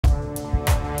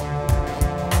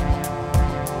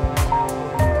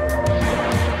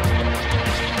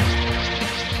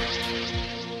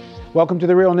Welcome to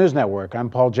the Real News Network. I'm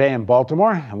Paul Jay in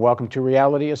Baltimore, and welcome to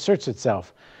Reality Asserts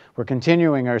Itself. We're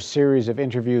continuing our series of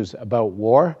interviews about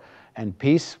war and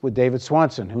peace with David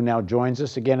Swanson, who now joins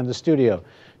us again in the studio.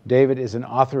 David is an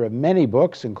author of many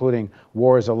books, including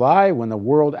War is a Lie, When the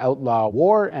World Outlawed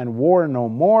War, and War No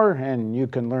More. And you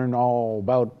can learn all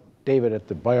about David at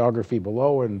the biography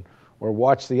below or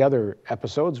watch the other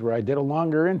episodes where I did a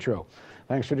longer intro.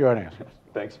 Thanks for joining us.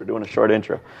 Thanks for doing a short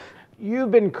intro.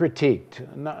 You've been critiqued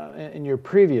in your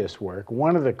previous work.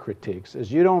 One of the critiques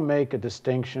is you don't make a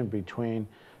distinction between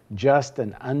just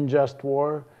and unjust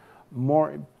war.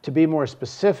 To be more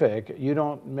specific, you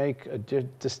don't make a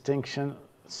distinction,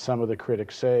 some of the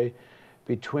critics say,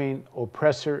 between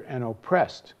oppressor and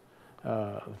oppressed.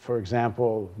 For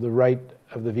example, the right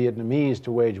of the Vietnamese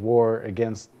to wage war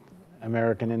against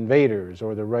American invaders,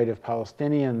 or the right of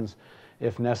Palestinians,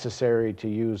 if necessary, to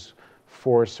use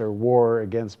force or war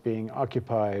against being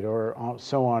occupied, or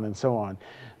so on and so on.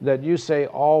 That you say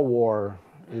all war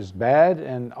is bad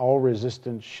and all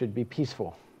resistance should be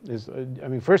peaceful.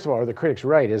 First of all, are the critics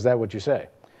right? Is that what you say?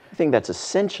 I think that's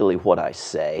essentially what I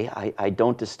say. I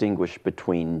don't distinguish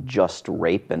between just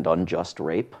rape and unjust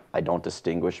rape. I don't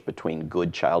distinguish between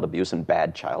good child abuse and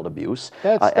bad child abuse.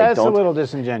 That's a little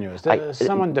disingenuous.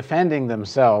 Someone defending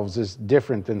themselves is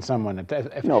different than someone.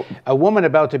 No. A woman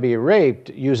about to be raped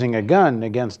using a gun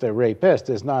against a rapist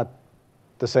is not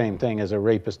the same thing as a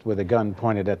rapist with a gun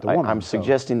pointed at the woman. I'm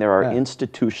suggesting there are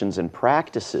institutions and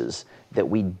practices that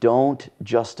we don't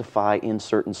justify in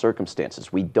certain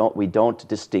circumstances. We don't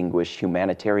distinguish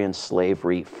humanitarian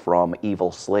slavery from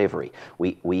evil slavery.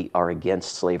 We are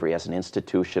against slavery as an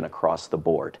institution across the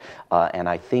board. And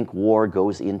I think war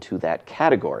goes into that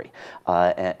category.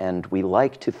 And we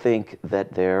like to think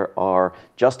that there are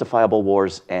justifiable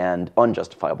wars and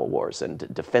unjustifiable wars,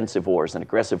 and defensive wars and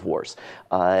aggressive wars.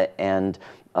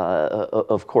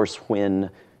 Of course, when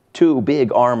two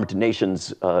big armed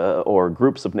nations or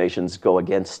groups of nations go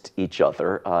against each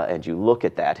other, and you look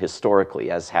at that historically,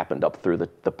 as happened up through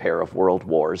the pair of world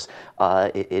wars,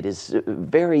 it is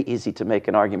very easy to make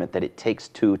an argument that it takes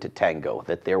two to tango,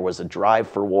 that there was a drive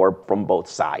for war from both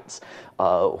sides.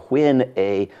 When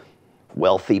a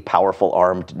wealthy, powerful,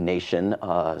 armed nation,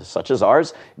 such as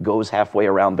ours, goes halfway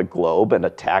around the globe and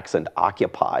attacks and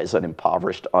occupies an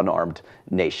impoverished, unarmed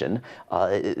nation,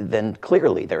 then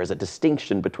clearly there is a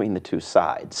distinction between the two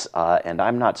sides. And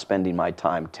I'm not spending my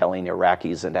time telling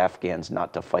Iraqis and Afghans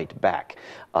not to fight back.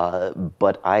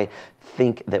 But I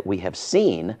think that we have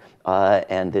seen,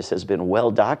 and this has been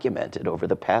well documented over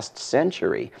the past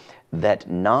century, that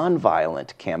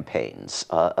nonviolent campaigns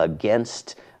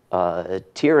against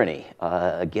tyranny,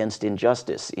 against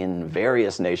injustice in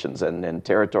various nations and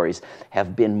territories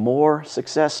have been more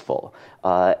successful,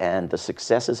 and the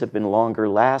successes have been longer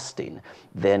lasting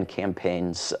than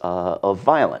campaigns of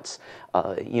violence.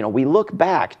 We look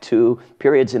back to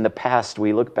periods in the past.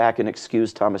 We look back and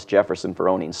excuse Thomas Jefferson for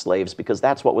owning slaves because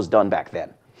that's what was done back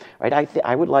then. Right?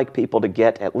 I would like people to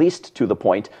get at least to the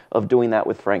point of doing that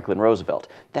with Franklin Roosevelt.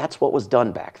 That's what was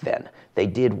done back then. They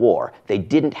did war. They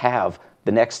didn't have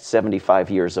the next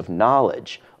 75 years of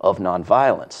knowledge of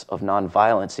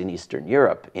nonviolence in Eastern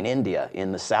Europe, in India,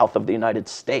 in the south of the United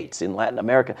States, in Latin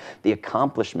America, the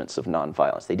accomplishments of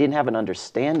nonviolence. They didn't have an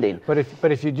understanding. But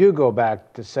if you do go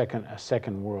back to a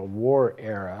Second World War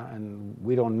era, and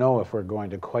we don't know if we're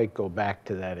going to quite go back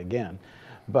to that again,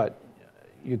 but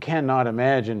you cannot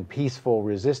imagine peaceful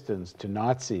resistance to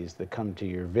Nazis that come to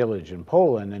your village in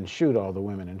Poland and shoot all the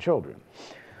women and children.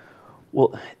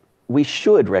 Well, we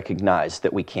should recognize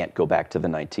that we can't go back to the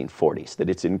 1940s, that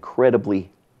it's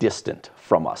incredibly distant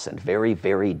from us and very,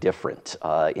 very different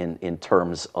in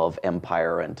terms of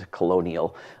empire and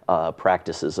colonial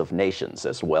practices of nations,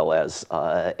 as well as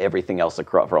everything else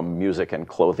across, from music and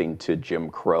clothing to Jim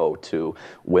Crow to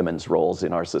women's roles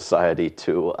in our society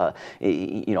to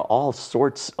all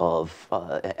sorts of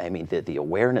the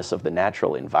awareness of the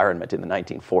natural environment in the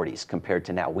 1940s compared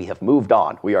to now. We have moved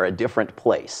on. We are a different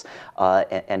place,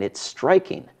 and it's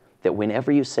striking that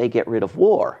whenever you say get rid of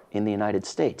war in the United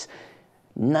States,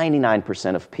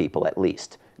 99% of people, at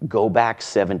least, go back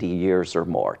 70 years or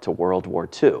more to World War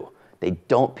II. They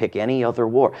don't pick any other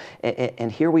war.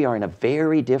 And here we are in a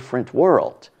very different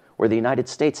world where the United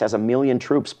States has 1 million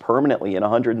troops permanently in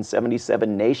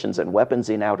 177 nations and weapons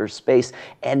in outer space,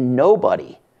 and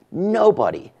nobody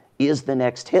is the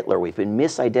next Hitler. We've been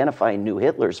misidentifying new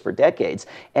Hitlers for decades,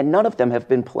 and none of them have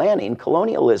been planning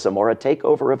colonialism or a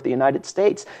takeover of the United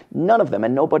States. None of them,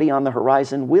 and nobody on the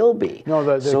horizon will be. No,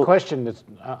 the question that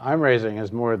I'm raising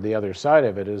is more the other side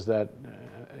of it, is that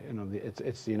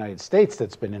it's the United States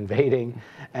that's been invading,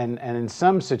 and in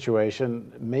some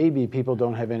situation, maybe people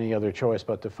don't have any other choice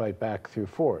but to fight back through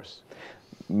force.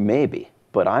 Maybe.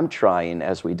 But I'm trying,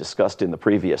 as we discussed in the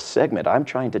previous segment, I'm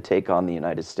trying to take on the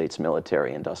United States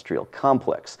military-industrial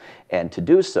complex. And to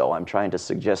do so, I'm trying to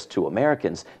suggest to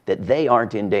Americans that they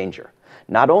aren't in danger.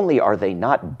 Not only are they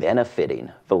not benefiting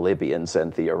the Libyans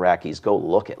and the Iraqis, go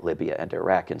look at Libya and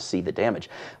Iraq and see the damage,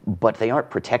 but they aren't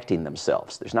protecting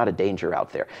themselves. There's not a danger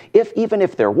out there. Even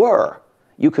if there were,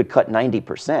 you could cut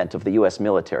 90% of the U.S.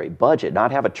 military budget, not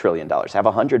have $1 trillion, have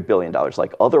 $100 billion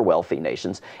like other wealthy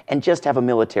nations, and just have a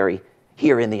military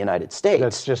here in the United States.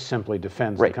 That's just simply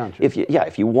defends the country.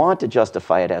 If you want to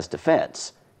justify it as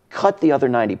defense, cut the other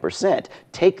 90%.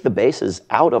 Take the bases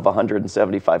out of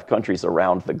 175 countries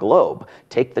around the globe.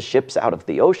 Take the ships out of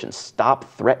the ocean. Stop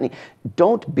threatening.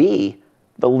 Don't be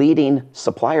the leading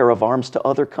supplier of arms to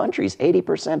other countries.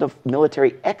 80% of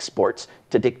military exports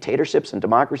to dictatorships and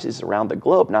democracies around the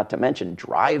globe, not to mention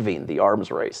driving the arms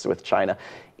race with China,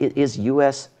 is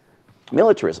U.S.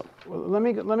 militarism. Well, let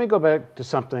me go back to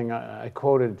something I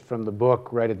quoted from the book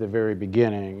right at the very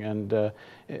beginning, and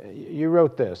you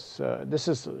wrote this. This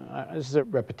is a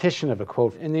repetition of a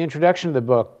quote. In the introduction of the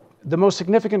book, the most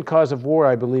significant cause of war,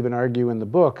 I believe and argue in the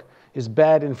book, is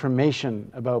bad information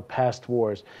about past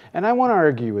wars. And I want to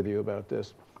argue with you about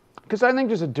this, because I think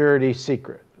there's a dirty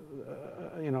secret,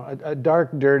 a dark,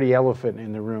 dirty elephant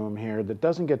in the room here that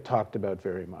doesn't get talked about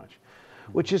very much,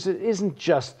 which is it isn't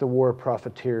just the war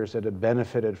profiteers that have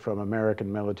benefited from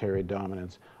American military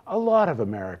dominance. A lot of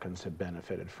Americans have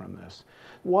benefited from this.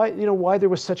 Why there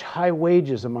was such high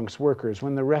wages amongst workers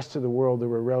when the rest of the world there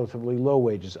were relatively low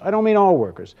wages. I don't mean all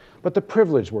workers, but the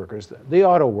privileged workers, the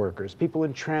auto workers, people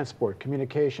in transport,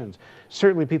 communications,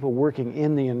 certainly people working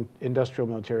in the industrial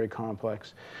military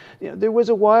complex. There was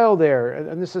a while there,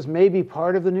 and this is maybe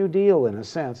part of the New Deal in a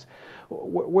sense,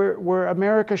 where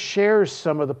America shares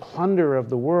some of the plunder of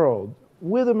the world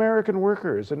with American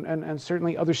workers and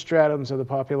certainly other stratums of the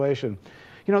population.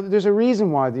 There's a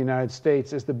reason why the United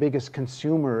States is the biggest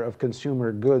consumer of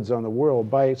consumer goods on the world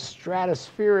by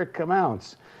stratospheric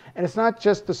amounts. And it's not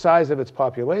just the size of its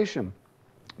population.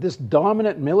 This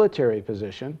dominant military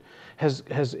position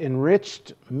has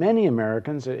enriched many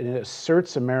Americans. It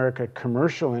asserts America's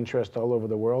commercial interest all over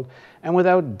the world. And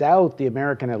without doubt, the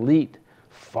American elite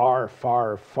far,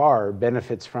 far, far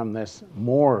benefits from this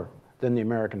more than the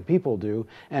American people do,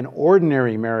 and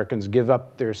ordinary Americans give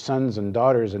up their sons and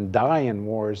daughters and die in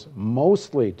wars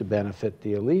mostly to benefit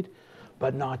the elite,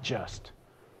 but not just.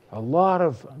 A lot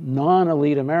of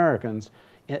non-elite Americans,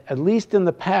 at least in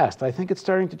the past, I think it's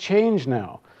starting to change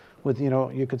now, with,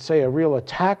 you could say a real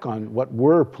attack on what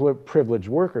were privileged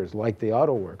workers, like the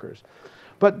auto workers.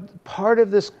 But part of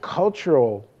this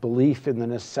cultural belief in the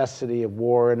necessity of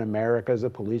war in America as a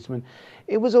policeman,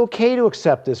 it was okay to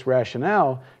accept this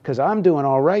rationale because I'm doing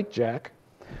all right, Jack.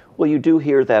 Well, you do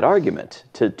hear that argument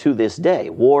to this day.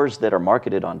 Wars that are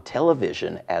marketed on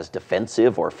television as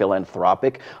defensive or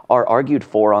philanthropic are argued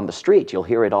for on the street. You'll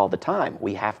hear it all the time.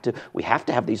 We have to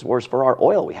have these wars for our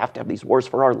oil. We have to have these wars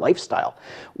for our lifestyle.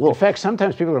 Well, in fact,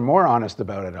 sometimes people are more honest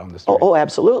about it on the street. Oh,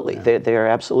 absolutely. Yeah. They're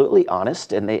absolutely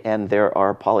honest, and there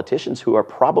are politicians who are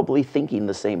probably thinking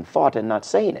the same thought and not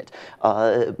saying it.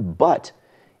 But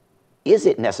is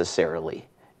it necessarily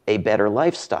a better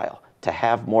lifestyle to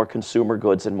have more consumer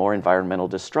goods and more environmental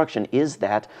destruction? Is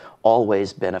that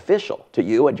always beneficial to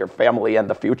you and your family and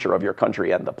the future of your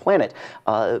country and the planet?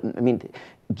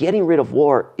 Getting rid of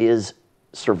war is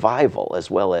survival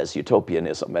as well as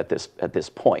utopianism at this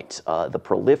point. The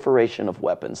proliferation of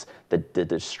weapons, the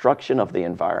destruction of the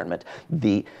environment,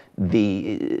 the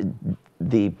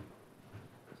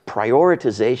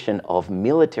prioritization of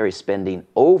military spending,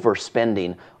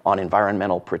 overspending on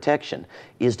environmental protection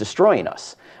is destroying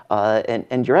us.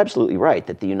 And you're absolutely right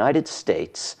that the United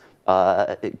States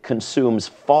consumes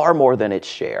far more than its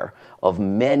share of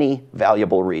many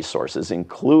valuable resources,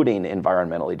 including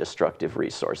environmentally destructive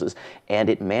resources, and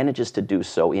it manages to do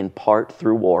so in part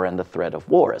through war and the threat of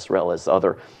war, as well as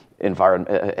other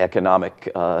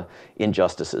economic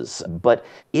injustices. But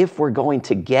if we're going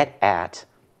to get at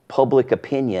public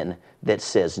opinion that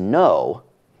says no,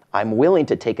 I'm willing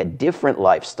to take a different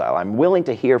lifestyle. I'm willing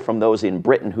to hear from those in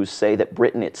Britain who say that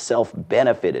Britain itself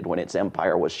benefited when its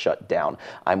empire was shut down.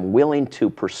 I'm willing to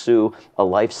pursue a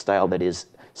lifestyle that is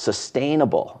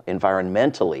sustainable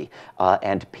environmentally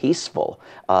and peaceful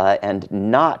and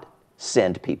not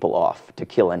send people off to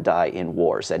kill and die in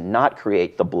wars and not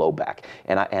create the blowback.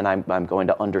 And I'm going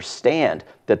to understand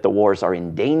that the wars are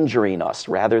endangering us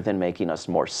rather than making us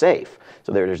more safe.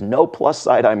 So there's no plus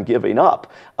side I'm giving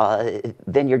up.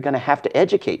 Then you're going to have to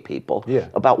educate people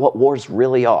about what wars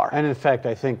really are. And in fact,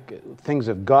 I think things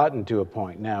have gotten to a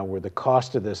point now where the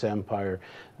cost of this empire,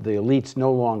 the elites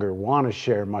no longer want to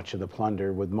share much of the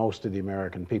plunder with most of the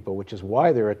American people, which is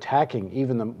why they're attacking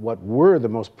even what were the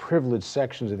most privileged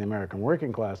sections of the American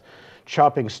working class,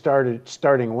 chopping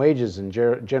starting wages in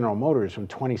General Motors from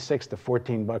 26 to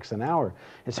 14 bucks an hour.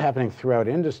 It's happening throughout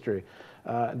industry.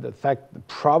 The fact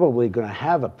probably going to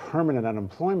have a permanent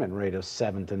unemployment rate of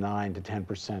 7 to 9 to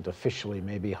 10%, officially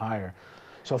maybe higher.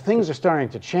 So things are starting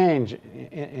to change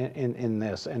in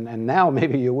this, and now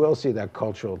maybe you will see that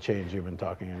cultural change you've been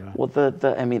talking about.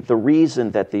 Well, I mean, the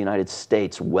reason that the United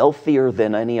States, wealthier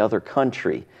than any other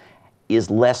country, is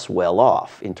less well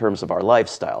off in terms of our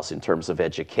lifestyles, in terms of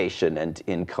education and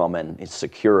income and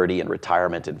security and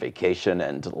retirement and vacation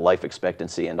and life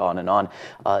expectancy and on,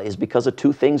 is because of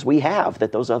two things we have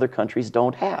that those other countries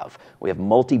don't have. We have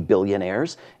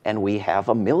multi-billionaires and we have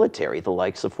a military, the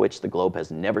likes of which the globe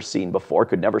has never seen before,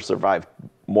 could never survive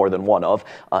more than one of,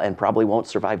 and probably won't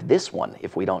survive this one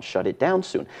if we don't shut it down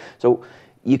soon. So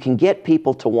you can get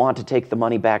people to want to take the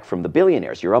money back from the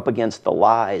billionaires. You're up against the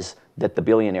lies that the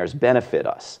billionaires benefit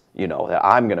us. You know, that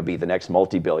I'm going to be the next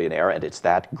multi-billionaire, and it's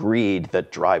that greed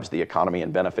that drives the economy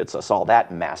and benefits us all,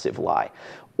 that massive lie.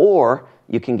 Or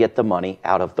you can get the money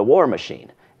out of the war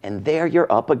machine. And there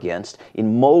you're up against,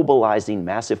 in mobilizing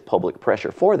massive public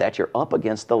pressure for that, you're up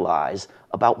against the lies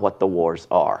about what the wars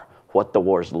are, what the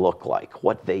wars look like,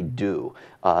 what they do.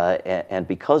 And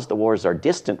because the wars are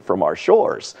distant from our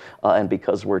shores, and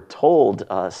because we're told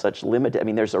such limited, I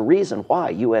mean, there's a reason why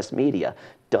U.S. media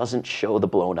doesn't show the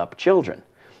blown up children.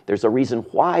 There's a reason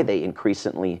why they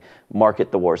increasingly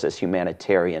market the wars as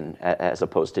humanitarian as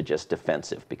opposed to just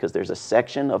defensive, because there's a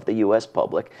section of the U.S.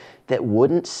 public that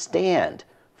wouldn't stand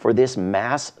for this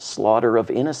mass slaughter of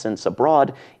innocents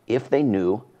abroad if they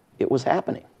knew it was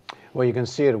happening. Well, you can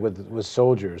see it with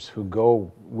soldiers who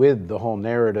go with the whole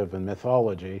narrative and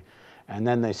mythology, and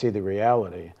then they see the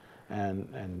reality,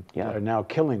 and are now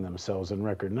killing themselves in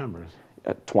record numbers.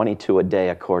 22 a day,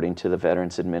 according to the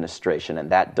Veterans Administration, and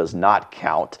that does not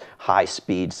count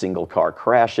high-speed single-car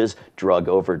crashes, drug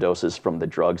overdoses from the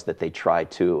drugs that they try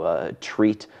to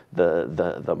treat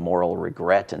the moral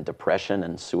regret and depression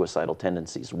and suicidal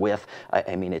tendencies with.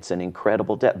 I mean, it's an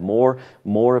incredible death.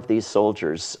 More of these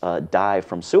soldiers die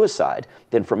from suicide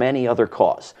than from any other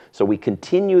cause. So we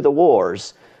continue the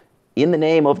wars in the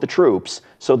name of the troops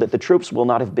so that the troops will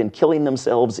not have been killing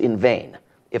themselves in vain.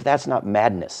 If that's not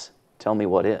madness, tell me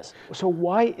what is. So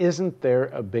why isn't there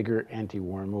a bigger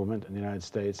anti-war movement in the United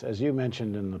States? As you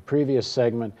mentioned in the previous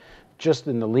segment, just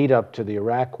in the lead up to the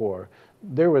Iraq War,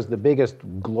 there was the biggest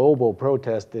global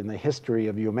protest in the history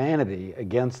of humanity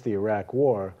against the Iraq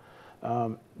War.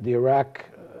 The Iraq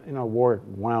war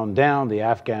wound down, the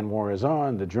Afghan war is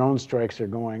on, the drone strikes are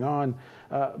going on,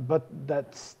 but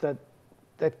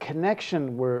that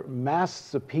connection where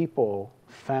masses of people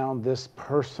found this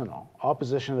personal.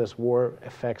 Opposition to this war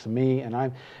affects me, and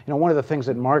I'm, one of the things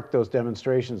that marked those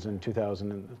demonstrations in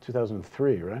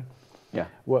 2003, right? Yeah.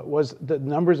 What was the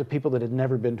numbers of people that had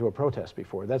never been to a protest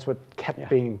before. That's what kept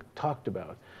being talked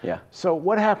about. Yeah. So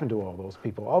what happened to all those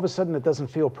people? All of a sudden it doesn't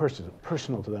feel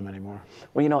personal to them anymore.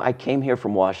 Well, I came here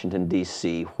from Washington,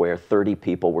 D.C., where 30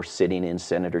 people were sitting in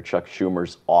Senator Chuck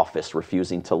Schumer's office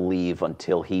refusing to leave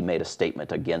until he made a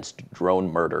statement against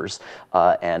drone murders.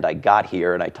 And I got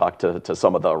here and I talked to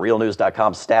some of the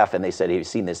realnews.com staff, and they said, have you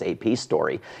seen this AP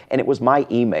story? And it was my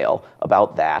email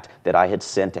about that I had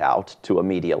sent out to a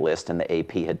media list, and the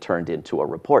AP had turned into a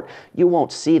report. You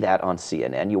won't see that on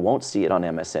CNN. You won't see it on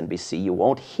MSNBC. You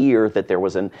won't hear that there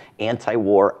was an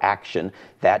anti-war action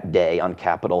that day on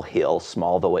Capitol Hill,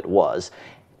 small though it was.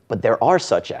 But there are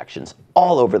such actions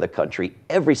all over the country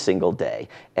every single day,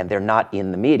 and they're not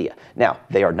in the media. Now,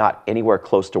 they are not anywhere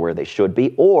close to where they should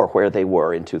be or where they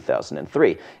were in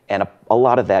 2003. And a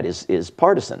lot of that is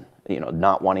partisan.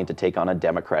 Not wanting to take on a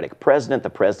Democratic president, the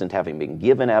president having been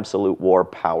given absolute war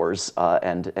powers,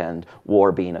 and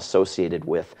war being associated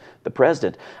with the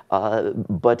president.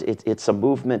 But it's a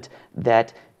movement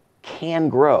that can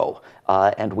grow.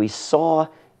 And we saw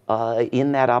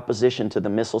in that opposition to the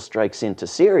missile strikes into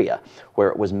Syria, where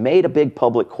it was made a big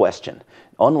public question.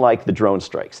 Unlike the drone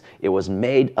strikes, it was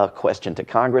made a question to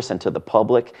Congress and to the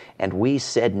public, and we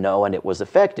said no, and it was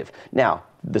effective. Now,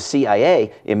 The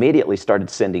CIA immediately started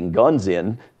sending guns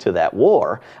in to that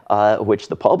war, which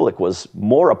the public was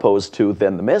more opposed to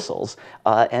than the missiles,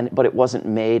 but it wasn't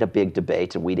made a big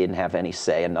debate, and we didn't have any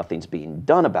say, and nothing's being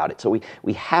done about it. So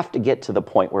we have to get to the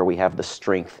point where we have the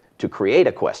strength to create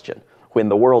a question. When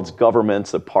the world's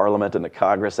governments, the parliament and the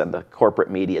Congress and the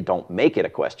corporate media don't make it a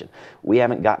question. We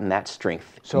haven't gotten that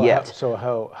strength yet.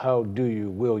 How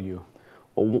will you?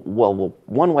 Well,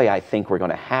 one way I think we're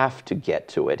going to have to get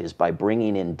to it is by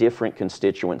bringing in different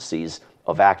constituencies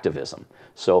of activism.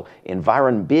 So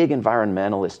big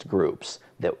environmentalist groups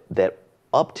that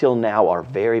up till now are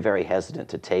very, very hesitant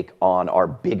to take on our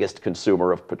biggest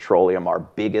consumer of petroleum, our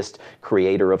biggest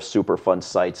creator of Superfund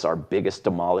sites, our biggest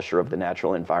demolisher of the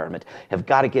natural environment, have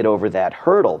got to get over that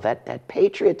hurdle, that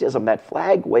patriotism, that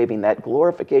flag waving, that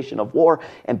glorification of war,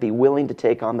 and be willing to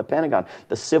take on the Pentagon.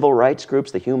 The civil rights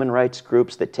groups, the human rights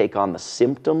groups that take on the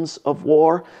symptoms of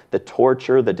war, the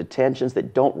torture, the detentions,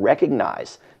 that don't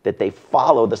recognize that they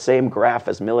follow the same graph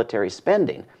as military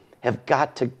spending, have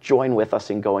got to join with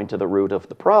us in going to the root of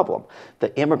the problem.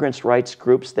 The immigrants' rights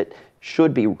groups that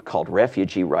should be called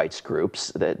refugee rights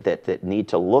groups that need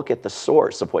to look at the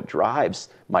source of what drives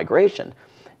migration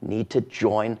need to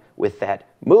join with that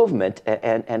movement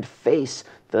and face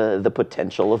the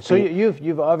potential of. So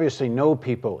you've obviously know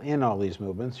people in all these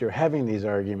movements. You're having these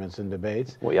arguments and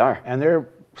debates. We are. And they're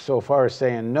so far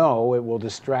saying, no, it will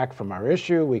distract from our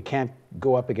issue. We can't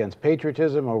go up against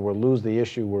patriotism or we'll lose the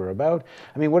issue we're about.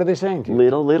 I mean, what are they saying to you?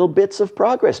 Little bits of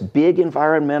progress. Big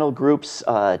environmental groups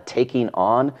taking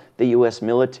on the U.S.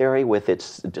 military with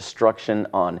its destruction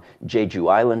on Jeju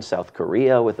Island, South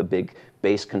Korea, with a big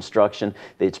base construction.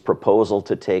 Its proposal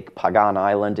to take Pagan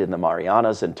Island in the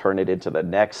Marianas and turn it into the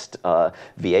next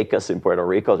Vieques in Puerto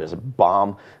Rico. There's a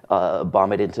bomb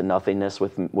it into nothingness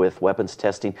with weapons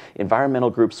testing. Environmental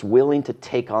groups willing to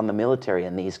take on the military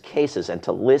in these cases and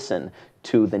to listen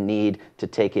to the need to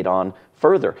take it on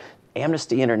further.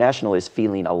 Amnesty International is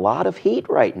feeling a lot of heat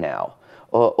right now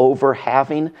over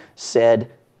having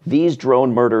said these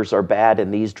drone murders are bad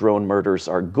and these drone murders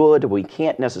are good. We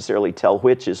can't necessarily tell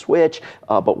which is which,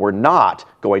 but we're not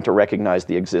going to recognize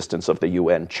the existence of the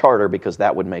UN Charter because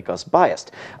that would make us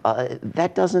biased.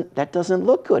 That doesn't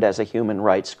look good as a human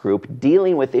rights group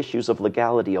dealing with issues of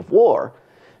legality of war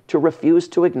to refuse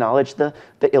to acknowledge the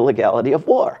illegality of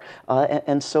war.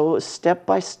 And so step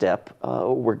by step,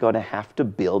 we're going to have to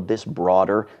build this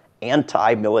broader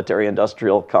anti-military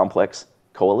industrial complex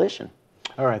coalition.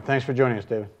 All right, thanks for joining us,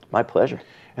 David. My pleasure.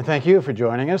 And thank you for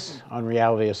joining us on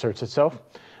Reality Asserts Itself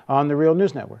on the Real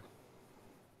News Network.